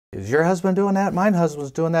Is your husband doing that? My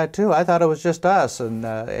husband's doing that too. I thought it was just us, and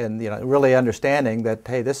really understanding that,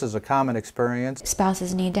 hey, this is a common experience.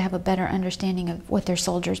 Spouses need to have a better understanding of what their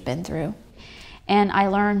soldier's been through. And I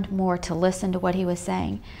learned more to listen to what he was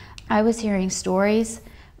saying. I was hearing stories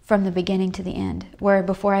from the beginning to the end, where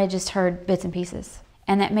before I just heard bits and pieces.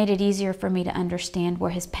 And that made it easier for me to understand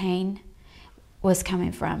where his pain was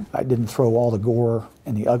coming from. I didn't throw all the gore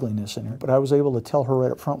and the ugliness in her, but I was able to tell her right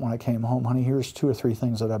up front when I came home, honey, here's 2 or 3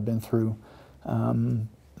 things that I've been through.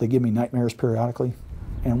 They give me nightmares periodically,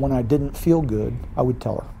 and when I didn't feel good, I would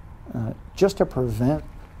tell her. Just to prevent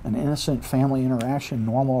an innocent family interaction,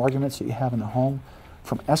 normal arguments that you have in the home,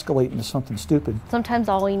 from escalating to something stupid. Sometimes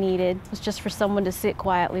all he needed was just for someone to sit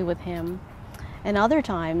quietly with him, and other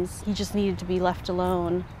times he just needed to be left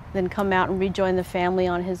alone, then come out and rejoin the family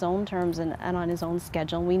on his own terms and on his own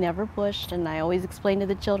schedule. We never pushed, and I always explained to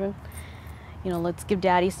the children, let's give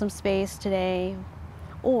Daddy some space today,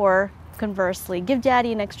 or conversely, give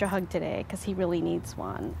Daddy an extra hug today because he really needs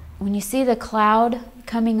one. When you see the cloud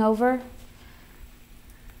coming over,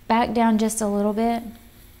 back down just a little bit.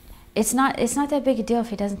 It's not that big a deal if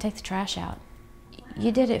he doesn't take the trash out.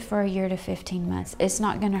 You did it for a year to 15 months. It's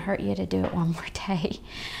not going to hurt you to do it one more day.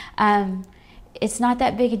 It's not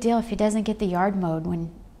that big a deal if he doesn't get the yard mowed when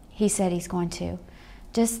he said he's going to.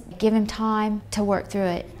 Just give him time to work through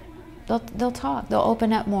it. They'll talk. They'll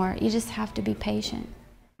open up more. You just have to be patient.